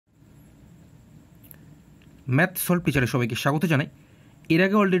Math solve টিচারে সবাইকে স্বাগত জানাই। এর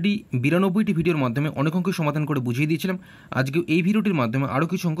আগে অলরেডি 92টি ভিডিওর মাধ্যমে অনেক অঙ্ক সমাধান করে বুঝিয়ে দিয়েছিলাম। আজকে এই ভিডিওটির মাধ্যমে আরও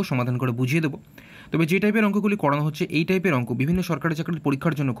কিছু অঙ্ক সমাধান করে বুঝিয়ে দেবো। তবে যে টাইপের অঙ্কগুলি করানো হচ্ছে এই টাইপের অঙ্ক বিভিন্ন সরকারি চাকরির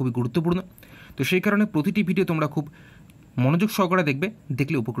পরীক্ষার জন্য খুবই গুরুত্বপূর্ণ। তো সেই কারণে প্রতিটি ভিডিও তোমরা খুব মনোযোগ সহকারে দেখবে,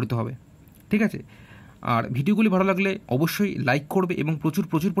 দেখলে উপকৃত হবে। ঠিক আছে? আর ভিডিওগুলি ভালো লাগলে অবশ্যই লাইক করবে এবং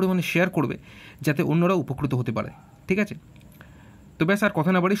প্রচুর পরিমাণে শেয়ার করবে, যাতে অন্যরাও উপকৃত হতে পারে। ঠিক আছে? তো ব্যাস আর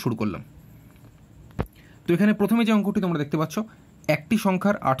কথা না বাড়িয়ে শুরু করলাম। তো এখানে প্রথমে যে অঙ্কটি তোমরা দেখতে পাচ্ছ, একটি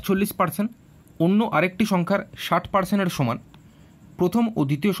সংখ্যার 48% অন্য আরেকটি সংখ্যার 60%-এর সমান, প্রথম ও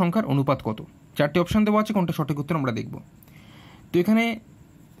দ্বিতীয় সংখ্যার অনুপাত কত? চারটি অপশান দেওয়া আছে, কোনটা সঠিক উত্তর আমরা দেখব। তো এখানে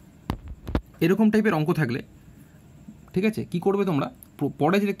এরকম টাইপের অঙ্ক থাকলে ঠিক আছে, কি করবে তোমরা?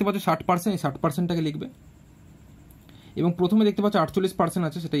 পরে যে দেখতে পাচ্ছ 60%, এই 60%টাকে লিখবে এবং প্রথমে দেখতে পাচ্ছ 48%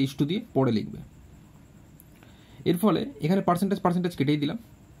 আছে, সেটা ইস্টু দিয়ে পরে লিখবে। এর ফলে এখানে পার্সেন্টেজ কেটেই দিলাম।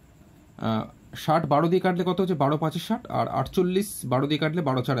 60 12 দিয়ে কাটলে কত হচ্ছে? 12 5 60, আর 48 12 দিয়ে কাটলে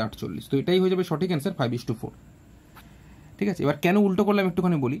 12 4 48। তো এটাই হয়ে যাবে সঠিক অ্যান্সার, 5:4। ঠিক আছে? এবার কেন উল্টো করলাম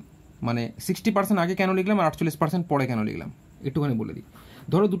একটুখানি বলি, মানে 60% আগে কেন লিখলাম আর 48% পরে কেন লিখলাম একটুখানি বলে দিই।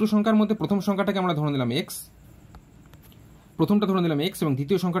 ধরো দুটো সংখ্যার মধ্যে প্রথম সংখ্যাটাকে আমরা ধরে নিলাম এক্স, প্রথমটা ধরে নিলাম এক্স এবং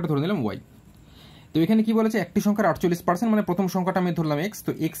দ্বিতীয় সংখ্যাটা ধরে নিলাম ওয়াই। তো এখানে কি বলেছে? একটি সংখ্যার 48%, মানে প্রথম সংখ্যাটা আমি ধরলাম এক্স,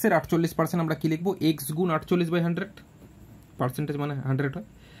 তো এক্স এর 48% আমরা কি লিখবো? এক্স গুণ 48/100, পার্সেন্টেজ মানে 100 হয়।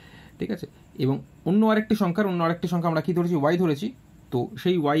 ঠিক আছে? এবং অন্য আরেকটি সংখ্যা আমরা কি ধরেছি? ওয়াই ধরেছি। তো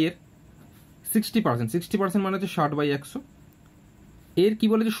সেই ওয়াই এর 60% মানে হচ্ছে 60/100, এর কি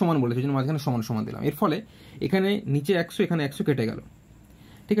বলেছে? সমান বলেছে, এই জন্য মাঝখানে সমান দিলাম। এর ফলে এখানে নিচে 100, এখানে 100 কেটে গেল।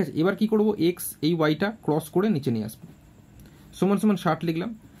 ঠিক আছে? এবার কি করব? এক্স এই ওয়াইটা ক্রস করে নিচে নিয়ে আসবো, সমান 60 লিখলাম,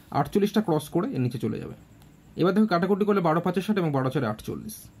 48টা ক্রস করে এর নিচে চলে যাবে। এবার দেখো কাটাকুটি করলে 12 5 60 এবং 12 4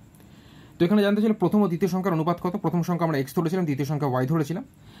 48। তো এখানে জানতে ছিল প্রথম ও দ্বিতীয় সংখ্যার অনুপাত কত। প্রথম সংখ্যা আমরা এক্স ধরেছিলাম, দ্বিতীয় সংখ্যা ওয়াই ধরেছিলাম।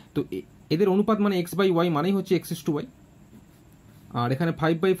 তো এদের অনুপাত মানে x/y মানেই হচ্ছে x:y, আর এখানে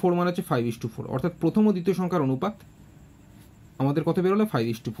 5/4 মানে হচ্ছে 5:4। অর্থাৎ প্রথম ও দ্বিতীয় সংখ্যার অনুপাত আমাদের কত বেরোলো?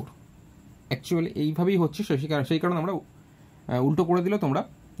 5:4। অ্যাকচুয়ালি এইভাবেই হচ্ছে, সেই কারণে আমরা উল্টো করে দিলে তোমরা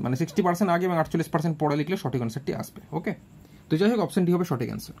মানে 60% আগে এবং 48% পরে লিখলে সঠিক অ্যান্সারটি আসবে। ওকে? তো যাই হোক, অপশন ডি হবে সঠিক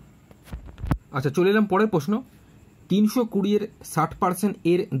অ্যান্সার। আচ্ছা, চলে এলাম পরের প্রশ্ন। 320 এর 60%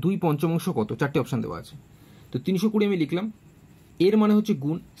 এর 2/5 কত? চারটি অপশান দেওয়া আছে। তো 320 আমি লিখলাম, এর মানে হচ্ছে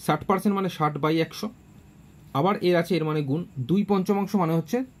গুণ, 60% মানে 60/100, আবার এর আছে এর মানে গুণ, 2/5 মানে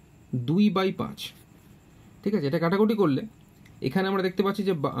হচ্ছে 2/5। ঠিক আছে? এটা কাটাকুটি করলে এখানে আমরা দেখতে পাচ্ছি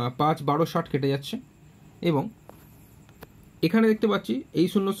যে 5 12 60 কেটে যাচ্ছে, এবং এখানে দেখতে পাচ্ছি এই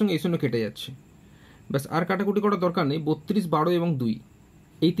শূন্যর সঙ্গে এই শূন্য কেটে যাচ্ছে। ব্যাস, আর কাটাকুটি করার দরকার নেই। 32 12 এবং 2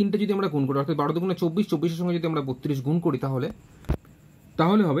 এই তিনটে যদি আমরা গুণ করি, অর্থাৎ 12 দুগুণে 24, 24-এর সঙ্গে যদি আমরা 32 গুণ করি,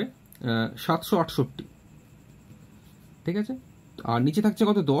 তাহলে হবে 768। ঠিক আছে? আর নিচে থাকছে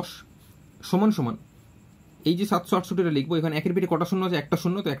কত? 10 সমান সমান এই যে 768 লিখবো। এখানে একের পিঠে কটা শূন্য আছে? একটা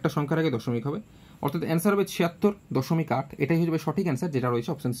শূন্য, তো একটা সংখ্যার আগে দশমিক হবে, অর্থাৎ অ্যান্সার হবে 76.8। এটাই হয়ে যাবে সঠিক অ্যান্সার, যেটা রয়েছে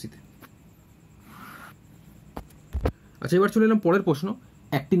অপশন সিতে। আচ্ছা, এবার চলে এলাম পরের প্রশ্ন।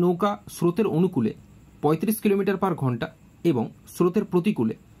 একটি নৌকা স্রোতের অনুকূলে 35 কিলোমিটার পার ঘন্টা এবং স্রোতের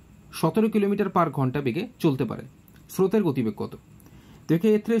প্রতিকূলে 17 কিলোমিটার পার ঘন্টা বেগে চলতে পারে, স্রোতের গতিবেগ কত? তো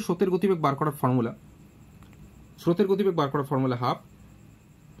এক্ষেত্রে স্রোতের গতিবেগ বার করার ফর্মুলা হাফ।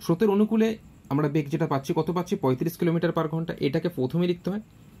 স্রোতের অনুকূলে আমরা বেগ যেটা পাচ্ছি, কত পাচ্ছি? 35 কিলোমিটার পার ঘন্টা, এটাকে প্রথমে লিখতে হয়,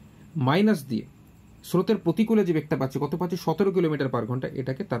 মাইনাস দিয়ে স্রোতের প্রতিকূলে যে বেগটা পাচ্ছি, কত পাচ্ছি? 17 কিলোমিটার পার ঘন্টা,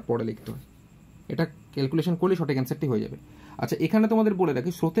 এটাকে তারপরে লিখতে হয়। এটা ক্যালকুলেশন করলে সঠিক অ্যান্সারটি হয়ে যাবে। আচ্ছা, এখানে তোমাদের বলে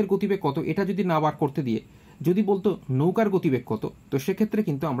রাখি, স্রোতের গতিবেগ কত এটা যদি না বার করতে দিয়ে যদি বলতো নৌকার গতিবেগ কত, তো সেক্ষেত্রে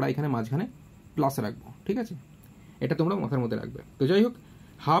কিন্তু আমরা এখানে মাঝখানে প্লাস রাখবো। ঠিক আছে? এটা তোমরা মাথার মধ্যে রাখবে। তো যাই হোক,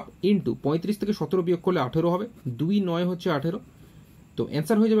 হাফ ইন্টু 35 থেকে 17 বিয়োগ করলে 18 হবে, 2 9 হচ্ছে 18। তো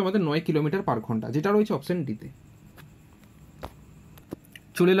অ্যান্সার হয়ে যাবে আমাদের 9 কিলোমিটার পার ঘন্টা, যেটা রয়েছে অপশন ডিতে।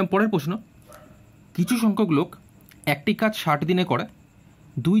 চলে এলাম পরের প্রশ্ন। কিছু সংখ্যক লোক একটি কাজ 60 দিনে করে,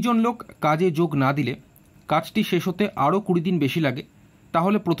 2 জন লোক কাজে যোগ না দিলে কাজটি শেষ হতে আরও 20 দিন বেশি লাগে,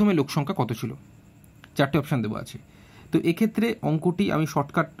 তাহলে প্রথমে লোক সংখ্যা কত ছিল? চারটে অপশান দেওয়া আছে। তো এক্ষেত্রে অঙ্কটি আমি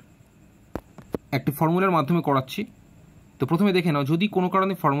শর্টকাট একটি ফর্মুলার মাধ্যমে করাচ্ছি। তো প্রথমে দেখে নাও, যদি কোনো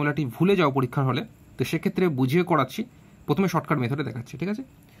কারণে ফর্মুলাটি ভুলে যাও পরীক্ষার হলে, তো সেক্ষেত্রে বুঝিয়ে করাচ্ছি। প্রথমে শর্টকাট মেথডে দেখাচ্ছি। ঠিক আছে?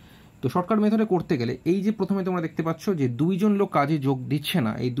 তো শর্টকাট মেথডে করতে গেলে এই যে প্রথমে তোমরা দেখতে পাচ্ছ যে 2 জন লোক কাজে যোগ দিচ্ছে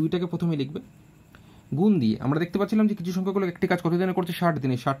না, এই 2টাকে প্রথমে লিখবে, গুণ দিয়ে আমরা দেখতে পাচ্ছিলাম যে কিছু সংখ্যক লোক একটি কাজ কত দিনে করছে? 60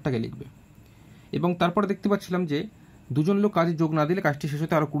 দিনে, 60টাকে লিখবে। এবং তারপরে দেখতে পাচ্ছিলাম যে 2 জন লোক কাজে যোগ না দিলে কাজটি শেষ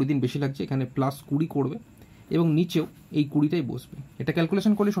হতে আরও 20 দিন বেশি লাগছে, এখানে প্লাস 20 করবে এবং নিচেও এই 20টাই বসবে। এটা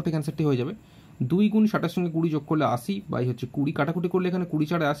ক্যালকুলেশন করলে সঠিক অ্যান্সারটি হয়ে যাবে। 2 গুণ 60-এর সঙ্গে 20 যোগ করলে 80 বাই হচ্ছে 20, কাটাকুটি করলে এখানে 20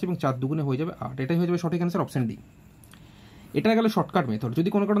 4 80 এবং 4 দুগুণে হয়ে যাবে 8। এটাই হয়ে যাবে সঠিক অ্যান্সার, অপশন ডি। এটা গেল শর্টকাট মেথড। যদি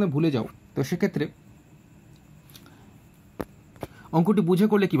কোনো কারণে ভুলে যাও, তো সেক্ষেত্রে অঙ্কটি বুঝে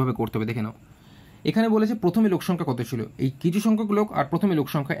করলে কিভাবে করতে হবে দেখে নাও। এখানে বলেছে প্রথমে লোক সংখ্যা কত ছিল, এই কিছু সংখ্যক লোক আর প্রথমে লোক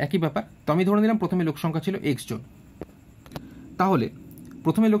সংখ্যা একই ব্যাপার। তো আমি ধরে নিলাম প্রথমে লোক সংখ্যা ছিল x জন। তাহলে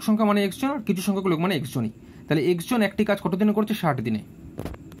প্রথমে লোক সংখ্যা মানে x জন আর কিছু সংখ্যক লোক মানে x জনই। তাহলে x জন একটি কাজ কত দিনে করছে? 60 দিনে।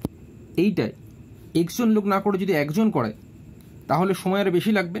 এইটাই x জন লোক না করে যদি একজন করে তাহলে সময় আরও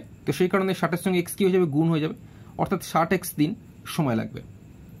বেশি লাগবে। তো সেই কারণে 60-এর সঙ্গে x কী হয়ে যাবে? গুণ হয়ে যাবে, অর্থাৎ 60x দিন সময় লাগবে।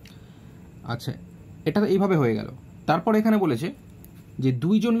 আচ্ছা, এটা তো এইভাবে হয়ে গেল। তারপর এখানে বলেছে যে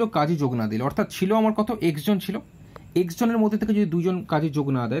 2 জন লোক কাজে যোগ না দিলে, অর্থাৎ ছিল আমার কত? x জন ছিল। x জনের মধ্যে থেকে যদি 2 জন কাজে যোগ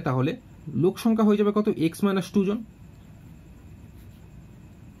না দেয় তাহলে লোক সংখ্যা হয়ে যাবে কত? x - 2 জন।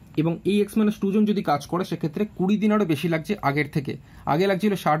 এবং এই x - 2 জন যদি কাজ করে সেক্ষেত্রে 20 দিন আরও বেশি লাগছে আগের থেকে। আগে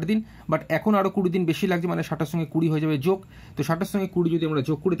লাগছিল 60 দিন, বাট এখন আরও 20 দিন বেশি লাগছে, মানে 60-এর সঙ্গে 20 হয়ে যাবে যোগ। তো 60-এর সঙ্গে 20 যদি আমরা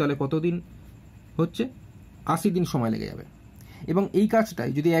যোগ করি তাহলে কত দিন হচ্ছে? 80 দিন সময় লেগে যাবে। এবং এই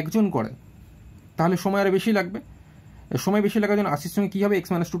কাজটাই যদি একজন করে তাহলে সময় আরও বেশি লাগবে। সময় বেশি লাগার জন্য 80-এর সঙ্গে কী হবে? x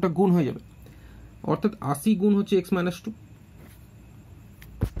 - 2টা গুণ হয়ে যাবে, অর্থাৎ 80 গুণ হচ্ছে x - 2।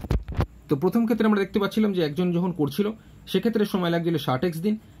 তো প্রথম ক্ষেত্রে আমরা দেখতে পাচ্ছিলাম যে একজন যখন করছিল সেক্ষেত্রে সময় লাগছিল 60x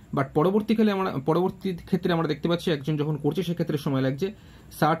দিন, বাট পরবর্তী ক্ষেত্রে আমরা দেখতে পাচ্ছি একজন যখন করছে সেক্ষেত্রে সময় লাগছে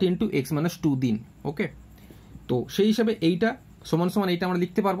 60 × x - 2 দিন। ওকে, তো সেই হিসাবে এইটা সমান সমান এইটা আমরা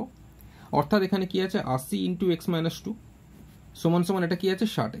লিখতে পারবো, অর্থাৎ এখানে কি আছে? 80 × x - 2 সমান সমান এটা কি আছে?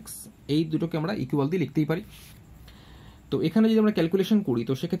 60x। এই দুটোকে আমরা ইকুয়াল দিয়ে লিখতেই পারি। তো এখানে যদি আমরা ক্যালকুলেশন করি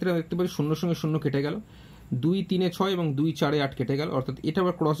তো সেক্ষেত্রে আমরা দেখতে পারি 0 সঙ্গে 0 কেটে গেল, 2 3 6 এবং 2 4 8 কেটে গেল, অর্থাৎ এটা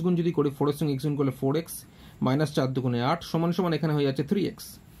আবার ক্রস গুণ যদি করি 4 এর সঙ্গে x গুণ করলে 4x -4 × 8 সমান সমান এখানে হয়ে যাচ্ছে 3x।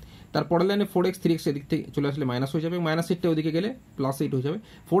 তারপরের লাইনে 4x 3x এদিক থেকে চলে আসলে মাইনাস হয়ে যাবে, -8টা ওদিকে গেলে +8 হয়ে যাবে।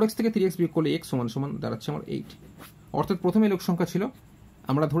 4x থেকে 3x বিয়োগ করলে x সমান সমান দাঁড়াচ্ছে আমার 8। অর্থাৎ প্রথমে লোক সংখ্যা ছিল,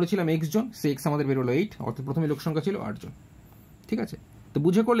 আমরা ধরেছিলাম x জন, সে x আমাদের বেরোলো 8, অর্থাৎ প্রথমে লোক সংখ্যা ছিল 8 জন। ঠিক আছে, তো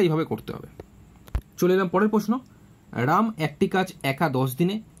বুঝে করলে এইভাবে করতে হবে। চলে এলাম পরের প্রশ্ন। রাম একটি কাজ একা 10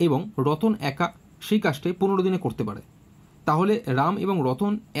 দিনে এবং রতন একা সেই কাজটাই 15 দিনে করতে পারে, তাহলে রাম এবং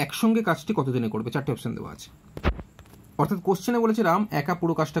রতন একসঙ্গে কাজটি কত দিনে করবে? 4টে অপশন দেওয়া আছে। অর্থাৎ কোশ্চেনে বলেছে রাম একা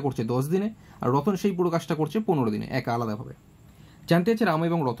পুরো কাজটা করছে 10 দিনে আর রতন সেই পুরো কাজটা করছে 15 দিনে, একা আলাদাভাবে। জানতে চাইছে রাম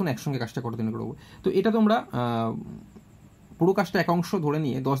এবং রতন একসঙ্গে কাজটা কত দিনে করবো। তো এটা তোমরা পুরো কাজটা এক অংশ ধরে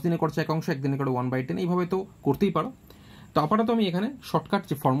নিয়ে 10 দিনে করছে এক অংশ, একদিনে করে 1/10, এইভাবে তো করতেই পারো। তো আপাতত আমি এখানে শর্টকাট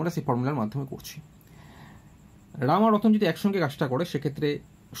যে ফর্মুলা সেই ফর্মুলার মাধ্যমে করছি। রাম আর রতন যদি একসঙ্গে কাজটা করে সেক্ষেত্রে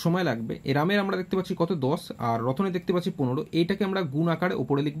সময় লাগবে, এই রামের আমরা দেখতে পাচ্ছি কত? 10, আর রতনে দেখতে পাচ্ছি 15। এইটাকে আমরা গুণ আকারে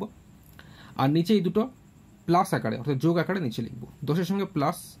উপরে লিখব আর নিচে এই দুটো প্লাস আকারে অর্থাৎ যোগ আকারে নিচে লিখব। 10-এর সঙ্গে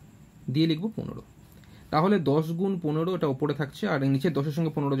প্লাস দিয়ে লিখব 15, তাহলে 10 গুণ 15 এটা উপরে থাকছে আর নিচে 10-এর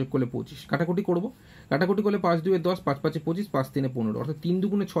সঙ্গে 15 যোগ করলে 25। কাটাকুটি করব, কাটাকুটি করলে 5 2 10, 5 5 25, 5 3 15, অর্থাৎ 3 2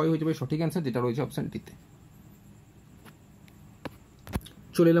 গুণে 6 হয়ে যাবে সঠিক অ্যান্সার, যেটা রয়েছে অপশন ডিতে।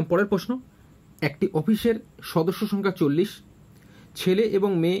 চলে এলাম পরের প্রশ্ন। একটি অফিসের সদস্য সংখ্যা 40, ছেলে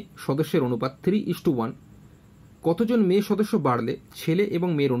এবং মেয়ে সদস্যের অনুপাত 3:1, কতজন মেয়ে সদস্য বাড়লে ছেলে এবং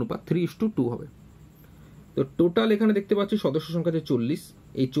মেয়ের অনুপাত 3:2 হবে? তো টোটাল এখানে দেখতে পাচ্ছি সদস্য সংখ্যা যে 40,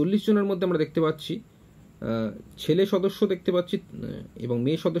 এই 40 জনের মধ্যে আমরা দেখতে পাচ্ছি ছেলে সদস্য দেখতে পাচ্ছি এবং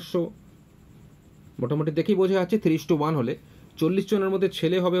মেয়ে সদস্য মোটামুটি দেখেই বোঝা যাচ্ছে 3:1 হলে 40 জনের মধ্যে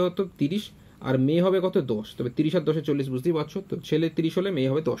ছেলে হবে হয়তো 30 আর মেয়ে হবে কত? 10। তবে 30 আর 10 40 বুঝতেই পারছো, তো ছেলে 30 হলে মেয়ে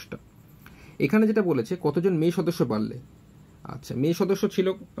হবে 10টা। এখানে যেটা বলেছে কতজন মেয়ে সদস্য বাড়লে, আচ্ছা মেয়ে সদস্য ছিল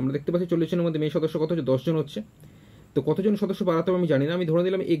আমরা দেখতে পাচ্ছি 40 জনের মধ্যে মেয়ে সদস্য কত হচ্ছে? 10 জন হচ্ছে। তো কতজন সদস্য বাড়াতে হবে আমি জানি না, আমি ধরে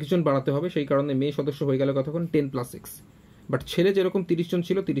নিলাম x জন বাড়াতে হবে, সেই কারণে মেয়ে সদস্য হয়ে গেল কতক্ষণ? 10 + x। বাট ছেলে যেরকম 30 জন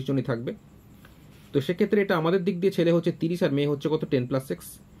ছিল 30 জনই থাকবে। তো সেক্ষেত্রে এটা আমাদের দিক দিয়ে ছেলে হচ্ছে 30 আর মেয়ে হচ্ছে কত? 10 + x,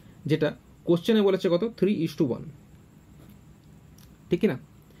 যেটা কোশ্চেনে বলেছে কত? 3:1, ঠিক না?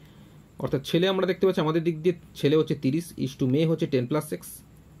 অর্থাৎ ছেলে আমরা দেখতে পাচ্ছি আমাদের দিক দিয়ে ছেলে হচ্ছে 30 মেয়ে হচ্ছে 10 + x,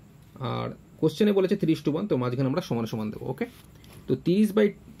 আর কোশ্চেনে বলেছে 3:1, তো মাঝখানে আমরা সমান সমান দেবো। ওকে, তো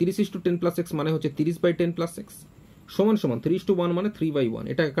 30/10 + x মানে হচ্ছে 30/10 + x সমান সমান 3:1 মানে 3/1।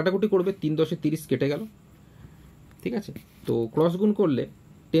 এটা কাটাকুটি করবে, 3 10 30 কেটে গেল। ঠিক আছে, তো ক্রস গুণ করলে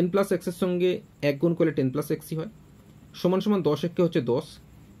 10 + x এর সঙ্গে 1 গুণ করলে 10 + x হয়, সমান সমান 10 একে হচ্ছে 10।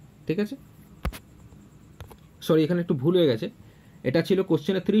 ঠিক আছে, সরি এখানে একটু ভুল হয়ে গেছে, এটা ছিল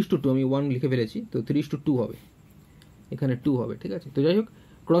কোশ্চেনে 3:2, আমি 1 লিখে ফেলেছি, তো 3:2 হবে, এখানে 2 হবে। ঠিক আছে, তো যাই হোক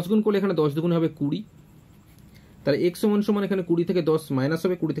ক্রস গুণ করলে এখানে 10 দুগুণ হবে 20, তাহলে x সমান সমান এখানে 20 থেকে 10 মাইনাস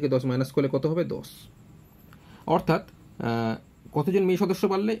হবে, 20 থেকে 10 মাইনাস করলে কত হবে? 10। অর্থাৎ কতজন মেয়ে সদস্য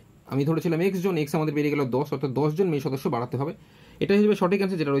বাড়লে, আমি ধরেছিলাম x জন, x আমাদের বেরিয়ে গেল 10, অর্থাৎ 10 জন মেয়ে সদস্য বাড়াতে হবে। এটা হিসেবে সঠিক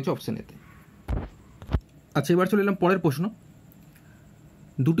অ্যান্সার যেটা রয়েছে অপশন এতে। আচ্ছা, এবার চলে এলাম পরের প্রশ্ন।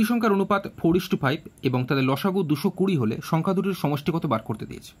 দুটি সংখ্যার অনুপাত 4:5 এবং তাদের লসাগু 220 হলে সংখ্যা দুটির সমষ্টি কত বার করতে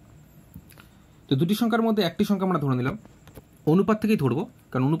দিয়েছে। তো দুটি সংখ্যার মধ্যে একটি সংখ্যা আমরা ধরে নিলাম, অনুপাত থেকেই ধরবো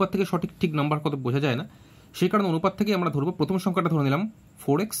কারণ অনুপাত থেকে সঠিক ঠিক নাম্বার কত বোঝা যায় না, সেই কারণে অনুপাত থেকে আমরা ধরবো প্রথম সংখ্যাটা ধরে নিলাম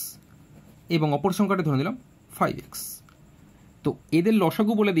 4x এবং অপর সংখ্যাটা ধরে নিলাম 5x। তো এদের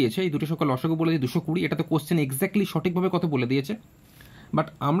লসাগু বলে দিয়েছে, এই দুটো সংখ্যা লসাগু বলে দিয়ে 220। এটা তো কোশ্চেন এক্স্যাক্টলি সঠিকভাবে কত বলে দিয়েছে, বাট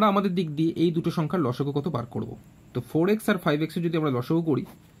আমরা আমাদের দিক দিয়ে এই দুটো সংখ্যার লসাগু কত বার করব। তো 4x আর 5x যদি আমরা লসাগু করি,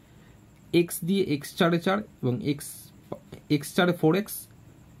 x দিয়ে x 4 4 এবং x 4 4x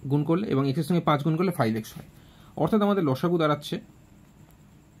গুণ করলে এবং x এর সঙ্গে 5 গুণ করলে 5x হয়। অর্থাৎ আমাদের লসাগু দাঁড়াচ্ছে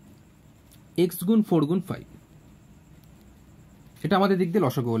x গুণ 4 গুণ 5। এটা আমাদের দিক দিয়ে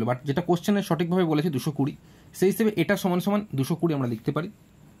লসাগু হলো, বাট যেটা কোশ্চেনে সঠিকভাবে বলেছে 220, সেই হিসেবে এটা সমান সমান 220 আমরা লিখতে পারি।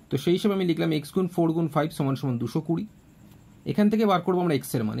 তো সেই হিসেবে আমি লিখলাম x গুণ 4 গুণ 5 সমান সমান 220। এখান থেকে বার করবো আমরা x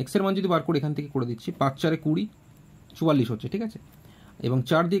এর মান। x এর মান যদি বার করি এখান থেকে করে দিচ্ছি 5 4 20 44 হচ্ছে, ঠিক আছে। এবং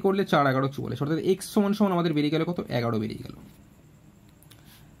 4 দিয়ে করলে 4 11 44, অর্থাৎ x সমান সমান আমাদের বেরিয়ে গেল কত, 11 বেরিয়ে গেল।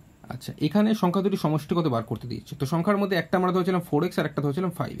 আচ্ছা, এখানে সংখ্যা দুটি সমষ্টি কত বার করতে দিচ্ছে। তো সংখ্যার মধ্যে একটা আমরা ধরেছিলাম 4x আর একটা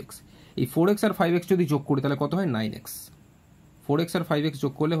ধরেছিলাম 5x। এই 4x আর 5x যদি যোগ করি তাহলে কত হয়, 9x। 4x আর 5x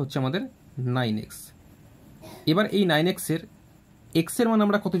যোগ করলে হচ্ছে আমাদের 9x। এবার এই 9x এর x এর মান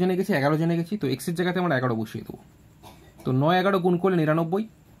আমরা কত জেনে গেছি, 11 জেনে গেছি। তো x এর জায়গাতে আমরা 11 বসিয়ে দেবো। তো 9 11 গুণ করলে 99,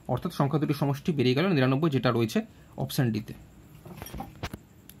 অর্থাৎ সংখ্যা দুটি সমষ্টি বেরিয়ে গেল 99, যেটা রয়েছে অপশন ডিতে।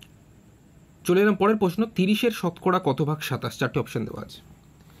 চলে এলাম পরের প্রশ্ন, 30-এর শতকরা কত ভাগ 27, 4টি অপশন দেওয়া আছে।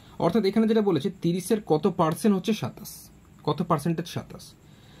 অর্থাৎ এখানে যেটা বলেছে 30-এর কত পার্সেন্ট হচ্ছে 27, কত পার্সেন্টেজ 27।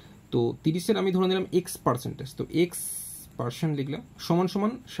 তো 30-এর আমি ধরে নিলাম x পার্সেন্টেজ, তো x পার্সেন্ট লিখলাম সমান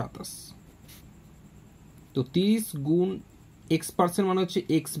সমান 27। তো 30 গুণ x পার্সেন্ট মানে হচ্ছে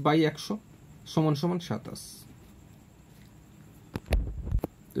x বাই 100 সমান সমান 27।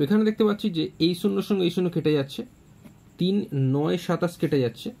 তো এখানে দেখতে পাচ্ছি যে এই শূন্যর সঙ্গে এই শূন্য কেটে যাচ্ছে, 3 9 27 কেটে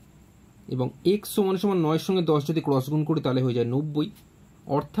যাচ্ছে, এবং x সমান সমান 9 সঙ্গে 10 যদি ক্রস গুণ করি তাহলে হয়ে যায় 90,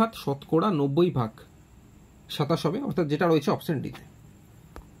 অর্থাৎ শতকরা 90 ভাগ 27 হবে, অর্থাৎ যেটা রয়েছে অপশন ডিতে।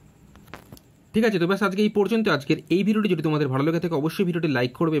 ঠিক আছে, তো ব্যাস আজকে এই পর্যন্ত। আজকের এই ভিডিওটি যদি তোমাদের ভালো লেগে থাকে অবশ্যই ভিডিওটি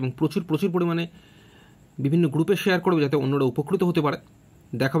লাইক করবে এবং প্রচুর পরিমাণে বিভিন্ন গ্রুপে শেয়ার করবে যাতে অন্যরা উপকৃত হতে পারে।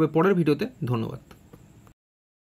 দেখা হবে পরের ভিডিওতে। ধন্যবাদ।